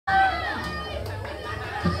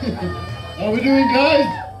How we doing, guys?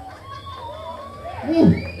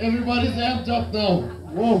 Woo, everybody's amped up now.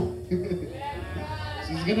 Whoa. This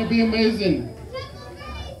is gonna be amazing.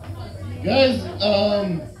 Guys,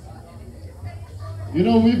 you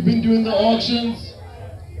know, we've been doing the auctions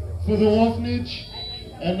for the orphanage,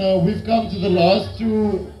 and we've come to the last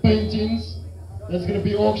two paintings that's gonna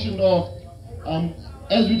be auctioned off.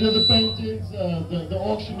 As we did the paintings, the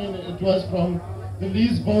auctioning, it was from the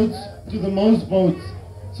least votes to the most votes.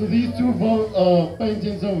 So these two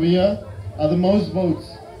paintings over here are the most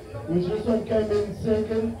votes, which this one came in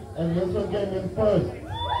second and this one came in first.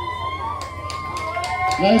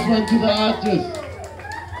 Nice one to the artist.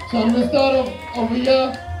 So I'm going to start off over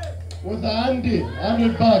here with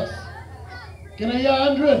 $100 bucks. Can I hear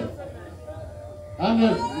 100?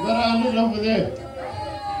 100, you got 100 over there.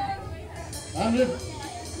 100,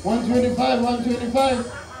 125, 125.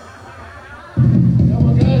 Come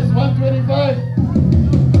on guys, 125.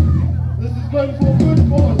 This is going for a good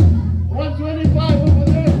cause. 125 over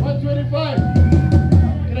there, 125.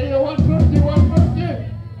 Can I hear 150, 150?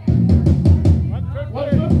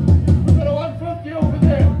 150. We got a 150 over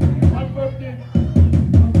there. 150.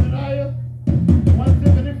 A bit higher.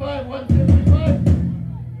 175, 175.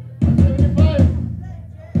 175.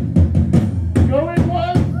 Going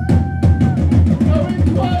once. Going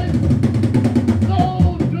twice.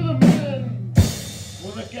 Sold to the man.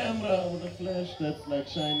 With a camera, with a flash that's like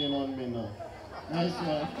shining on me now. Nice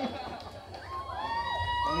one.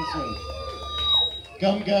 Nice one.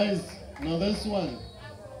 Come guys, now this one.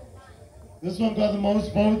 This one got the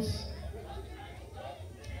most votes.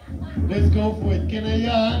 Let's go for it. Can I hear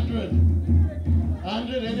 100?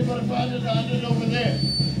 100? Anybody find it? 100 over there.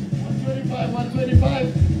 125,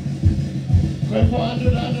 125. Going for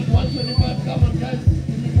 100, 100, 125. Come on guys,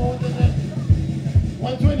 give me more than that.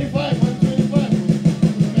 125, 125.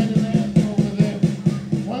 The man in the hand over there.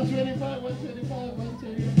 125, 125,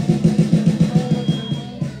 125.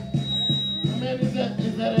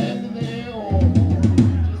 Is that a hand in the air or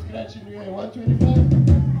just scratching your hair? 125?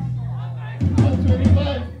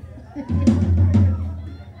 125?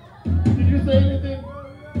 Did you say anything?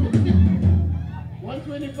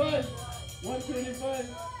 125? 125?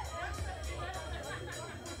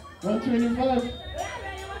 125?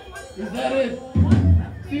 Is that it?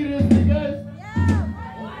 Seriously, guys?